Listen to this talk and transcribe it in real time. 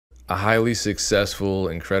A highly successful,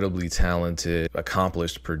 incredibly talented,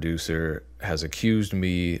 accomplished producer has accused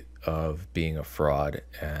me of being a fraud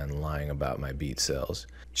and lying about my beat sales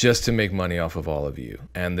just to make money off of all of you.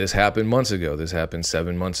 And this happened months ago. This happened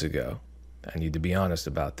 7 months ago. I need to be honest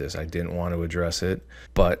about this. I didn't want to address it,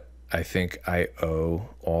 but I think I owe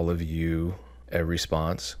all of you a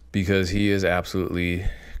response because he is absolutely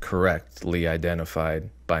correctly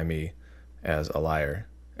identified by me as a liar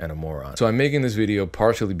and a moron. So I'm making this video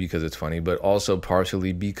partially because it's funny, but also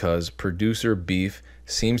partially because producer beef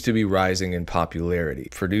seems to be rising in popularity.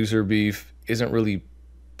 Producer beef isn't really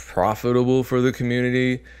profitable for the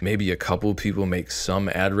community. Maybe a couple people make some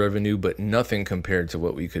ad revenue, but nothing compared to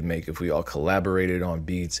what we could make if we all collaborated on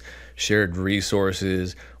beats, shared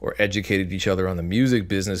resources, or educated each other on the music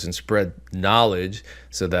business and spread knowledge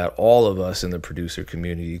so that all of us in the producer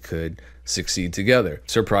community could succeed together.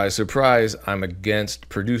 Surprise, surprise, I'm against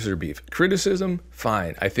producer beef. Criticism,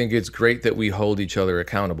 fine. I think it's great that we hold each other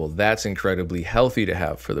accountable. That's incredibly healthy to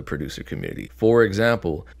have for the producer community. For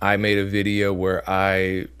example, I made a video where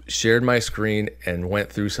I shared my screen and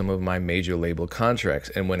went through some of my major label contracts.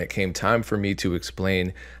 And when it came time for me to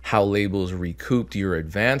explain how labels recouped your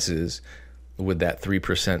advances with that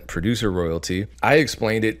 3% producer royalty, I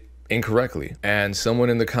explained it incorrectly. And someone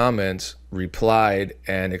in the comments replied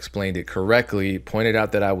and explained it correctly, pointed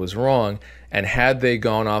out that I was wrong. And had they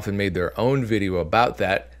gone off and made their own video about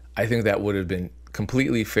that, I think that would have been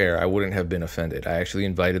completely fair. I wouldn't have been offended. I actually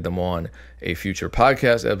invited them on a future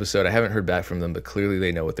podcast episode. I haven't heard back from them, but clearly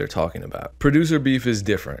they know what they're talking about. Producer beef is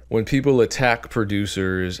different. When people attack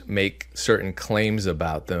producers, make certain claims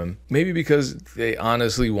about them, maybe because they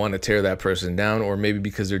honestly want to tear that person down, or maybe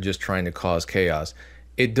because they're just trying to cause chaos,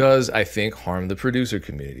 it does, I think, harm the producer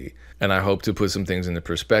community. And I hope to put some things into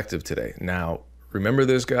perspective today. Now, remember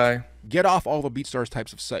this guy? Get off all the BeatStars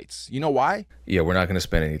types of sites. You know why? Yeah, we're not going to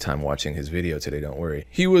spend any time watching his video today, don't worry.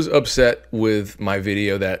 He was upset with my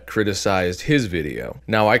video that criticized his video.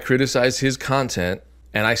 Now, I criticized his content,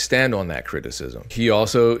 and I stand on that criticism. He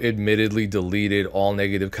also admittedly deleted all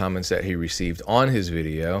negative comments that he received on his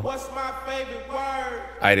video. What's my favorite word?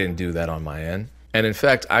 I didn't do that on my end. And in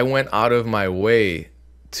fact, I went out of my way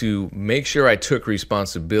to make sure I took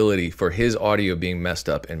responsibility for his audio being messed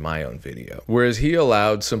up in my own video. Whereas he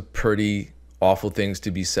allowed some pretty awful things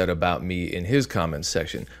to be said about me in his comments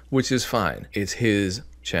section, which is fine. It's his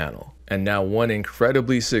channel. And now one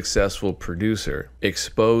incredibly successful producer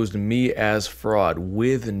exposed me as fraud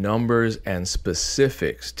with numbers and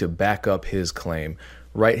specifics to back up his claim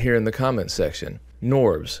right here in the comment section.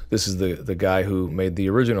 Norbs, this is the guy who made the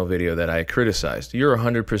original video that I criticized. You're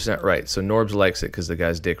 100% right. So Norbs likes it because the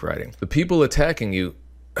guy's dick riding. The people attacking you,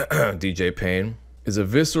 DJ Payne, is a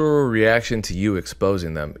visceral reaction to you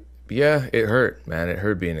exposing them. Yeah, it hurt, man. It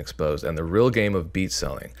hurt being exposed. And the real game of beat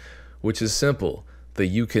selling, which is simple. The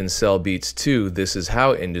you can sell beats too, this is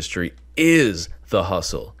how industry is the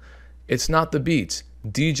hustle. It's not the beats.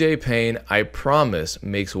 DJ Payne, I promise,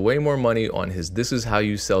 makes way more money on his This Is How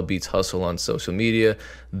You Sell Beats hustle on social media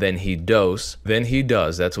than he does,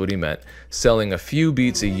 that's what he meant, selling a few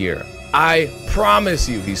beats a year. I promise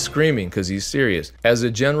you, he's screaming because he's serious. As a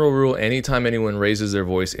general rule, anytime anyone raises their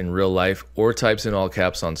voice in real life or types in all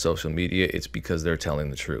caps on social media, it's because they're telling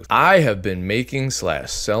the truth. I have been making /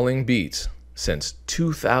 selling beats since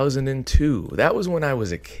 2002. That was when I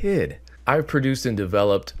was a kid. I've produced and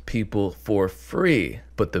developed people for free,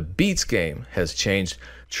 but the beats game has changed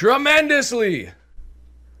tremendously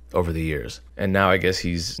over the years. And now I guess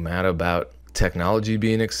he's mad about technology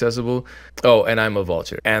being accessible. Oh, and I'm a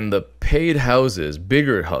vulture. And the paid houses,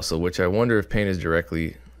 bigger hustle, which I wonder if Payne is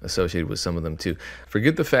directly associated with some of them too.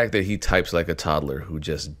 Forget the fact that he types like a toddler who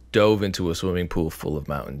just dove into a swimming pool full of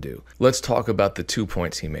Mountain Dew. Let's talk about the 2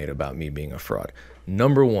 points he made about me being a fraud.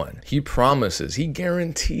 Number one, he promises, he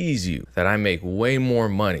guarantees you that I make way more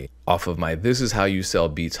money off of my This Is How You Sell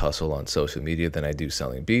Beats hustle on social media than I do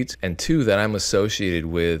selling beats. And two, that I'm associated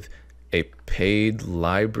with a paid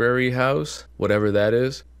library house, whatever that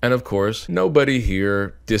is. And of course, nobody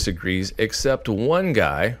here disagrees except one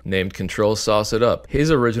guy named Control Sauce It Up.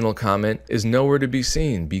 His original comment is nowhere to be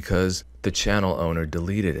seen because the channel owner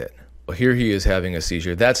deleted it. Well, here he is having a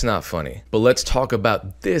seizure. That's not funny. But let's talk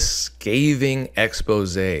about this scathing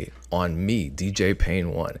expose on me, DJ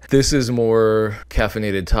Payne 1. This is more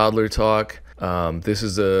caffeinated toddler talk. This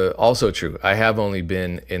is also true. I have only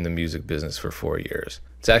been in the music business for 4 years.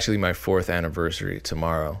 It's actually my 4th anniversary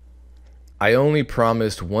tomorrow. I only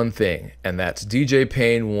promised one thing, and that's DJ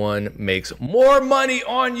Pain 1 makes more money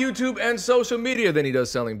on YouTube and social media than he does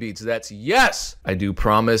selling beats. That's yes. I do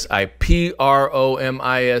promise. I promise.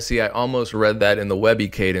 I almost read that in the Webby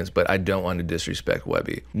cadence, but I don't want to disrespect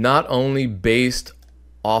Webby. Not only based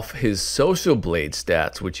off his Social Blade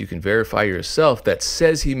stats, which you can verify yourself, that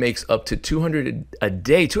says he makes up to $200 a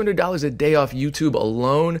day off YouTube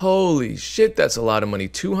alone. Holy shit, that's a lot of money.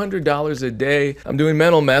 $200 a day. I'm doing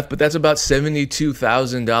mental math, but that's about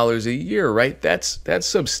 $72,000 a year, right? That's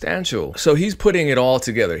substantial. So he's putting it all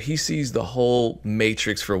together. He sees the whole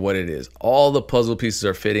matrix for what it is. All the puzzle pieces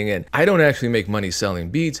are fitting in. I don't actually make money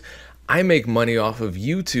selling beats. I make money off of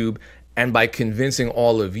YouTube, and by convincing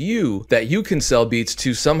all of you that you can sell beats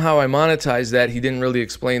too. Somehow I monetize that. He didn't really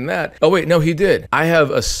explain that. Oh wait, no, he did. I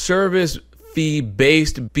have a service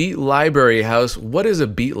fee-based beat library house. What is a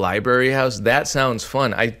beat library house? That sounds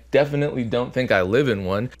fun. I definitely don't think I live in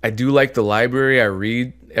one. I do like the library. I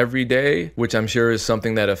read every day, which I'm sure is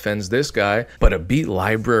something that offends this guy, but a beat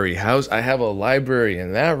library house? I have a library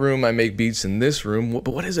in that room. I make beats in this room.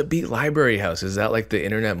 But what is a beat library house? Is that like the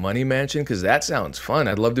internet money mansion? Because that sounds fun.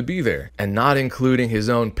 I'd love to be there. And not including his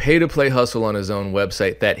own pay-to-play hustle on his own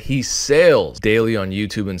website that he sales daily on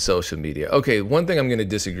YouTube and social media. Okay, one thing I'm going to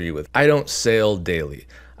disagree with. I don't sail daily.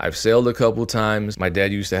 I've sailed a couple times. My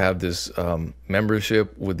dad used to have this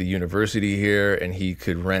membership with the university here, and he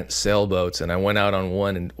could rent sailboats. And I went out on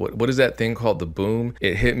one, and what is that thing called? The boom.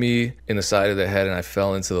 It hit me in the side of the head, and I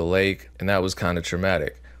fell into the lake, and that was kind of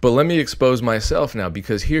traumatic. But let me expose myself now,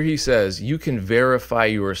 because here he says you can verify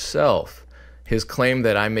yourself his claim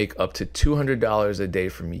that I make up to $200 a day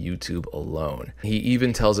from YouTube alone. He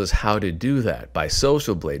even tells us how to do that by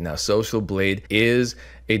Social Blade. Now, Social Blade is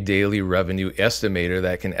a daily revenue estimator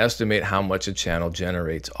that can estimate how much a channel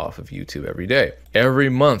generates off of YouTube every day. Every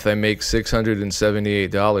month, I make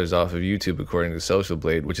 $678 off of YouTube according to Social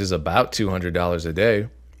Blade, which is about $200 a day.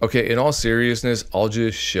 Okay, in all seriousness, I'll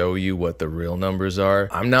just show you what the real numbers are.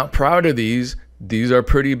 I'm not proud of these. These are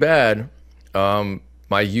pretty bad.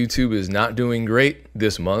 My YouTube is not doing great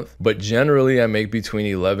this month, but generally I make between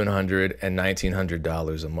 $1,100 and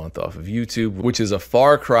 $1,900 a month off of YouTube, which is a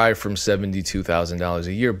far cry from $72,000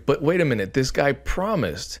 a year. But wait a minute, this guy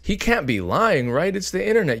promised. He can't be lying, right? It's the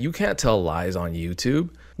internet. You can't tell lies on YouTube.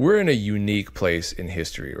 We're in a unique place in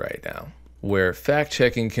history right now where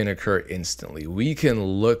fact-checking can occur instantly. We can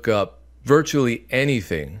look up virtually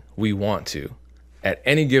anything we want to at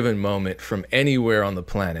any given moment from anywhere on the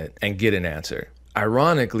planet and get an answer.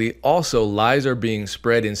 Ironically, also lies are being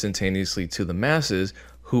spread instantaneously to the masses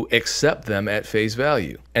who accept them at face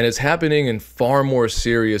value. And it's happening in far more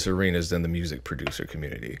serious arenas than the music producer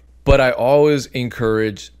community. But I always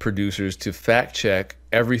encourage producers to fact check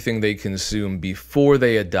everything they consume before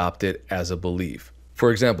they adopt it as a belief.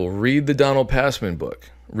 For example, read the Donald Passman book.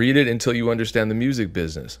 Read it until you understand the music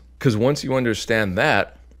business. Because once you understand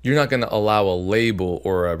that, you're not going to allow a label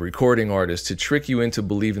or a recording artist to trick you into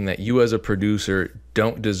believing that you as a producer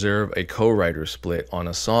don't deserve a co-writer split on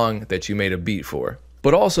a song that you made a beat for.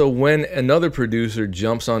 But also, when another producer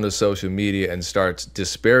jumps onto social media and starts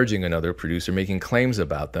disparaging another producer, making claims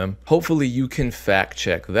about them, hopefully you can fact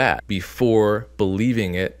check that before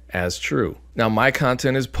believing it as true. Now, my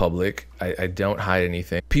content is public. I don't hide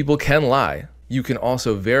anything. People can lie. You can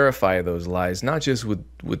also verify those lies, not just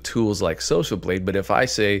with tools like Social Blade, but if I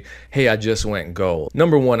say, hey, I just went gold.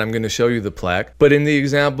 Number one, I'm going to show you the plaque. But in the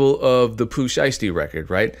example of the Pooh Shiesty record,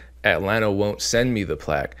 right? Atlanta won't send me the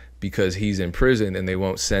plaque because he's in prison, and they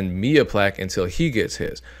won't send me a plaque until he gets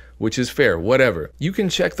his, which is fair, whatever. You can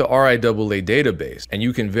check the RIAA database, and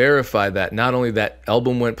you can verify that not only that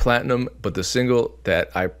album went platinum, but the single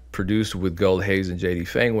that I produced with Gold Hayes and JD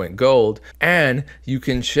Fang went gold. And you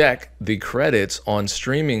can check the credits on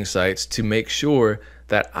streaming sites to make sure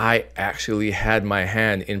that I actually had my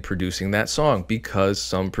hand in producing that song, because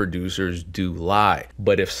some producers do lie.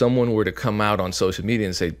 But if someone were to come out on social media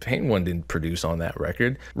and say, Pain One didn't produce on that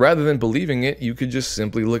record, rather than believing it, you could just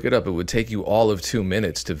simply look it up. It would take you all of 2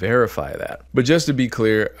 minutes to verify that. But just to be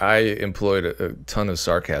clear, I employed a ton of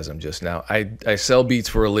sarcasm just now. I sell beats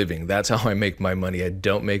for a living. That's how I make my money. I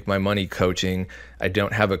don't make my money coaching. I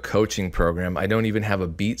don't have a coaching program. I don't even have a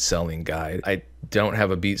beat selling guide. I don't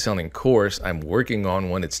have a beat selling course. I'm working on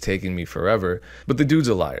one. It's taking me forever. But the dude's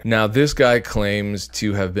a liar. Now, this guy claims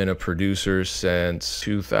to have been a producer since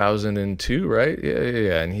 2002, right?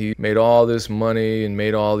 Yeah. And he made all this money and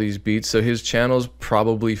made all these beats. So his channel's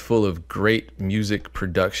probably full of great music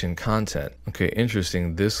production content. Okay,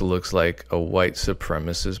 interesting. This looks like a white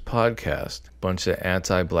supremacist podcast. Bunch of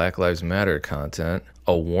anti-Black Lives Matter content.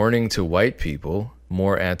 A warning to white people.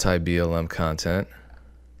 More anti-BLM content.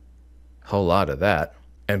 Whole lot of that.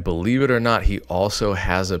 And believe it or not, he also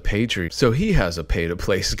has a Patreon. So he has a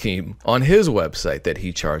pay-to-play scheme on his website that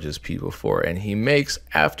he charges people for. And he makes,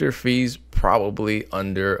 after fees, probably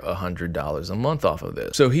under $100 a month off of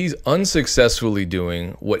this. So he's unsuccessfully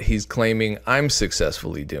doing what he's claiming I'm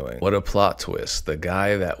successfully doing. What a plot twist. The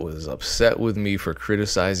guy that was upset with me for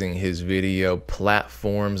criticizing his video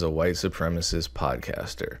platforms a white supremacist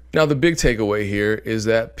podcaster. Now, the big takeaway here is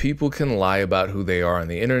that people can lie about who they are on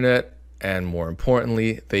the internet, and more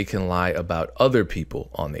importantly, they can lie about other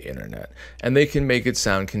people on the internet, and they can make it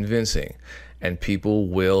sound convincing, and people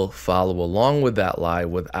will follow along with that lie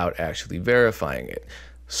without actually verifying it.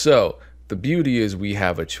 So the beauty is we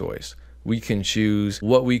have a choice. We can choose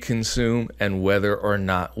what we consume and whether or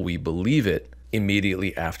not we believe it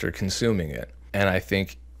immediately after consuming it. And I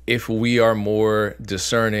think if we are more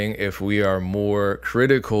discerning, if we are more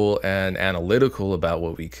critical and analytical about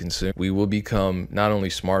what we consume, we will become not only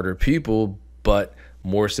smarter people, but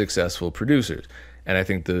more successful producers. And I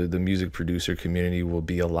think the music producer community will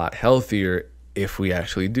be a lot healthier if we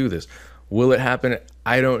actually do this. Will it happen?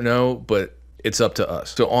 I don't know, but it's up to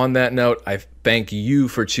us. So on that note, I thank you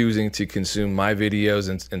for choosing to consume my videos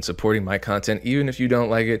and supporting my content. Even if you don't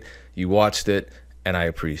like it, you watched it, and I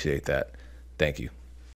appreciate that. Thank you.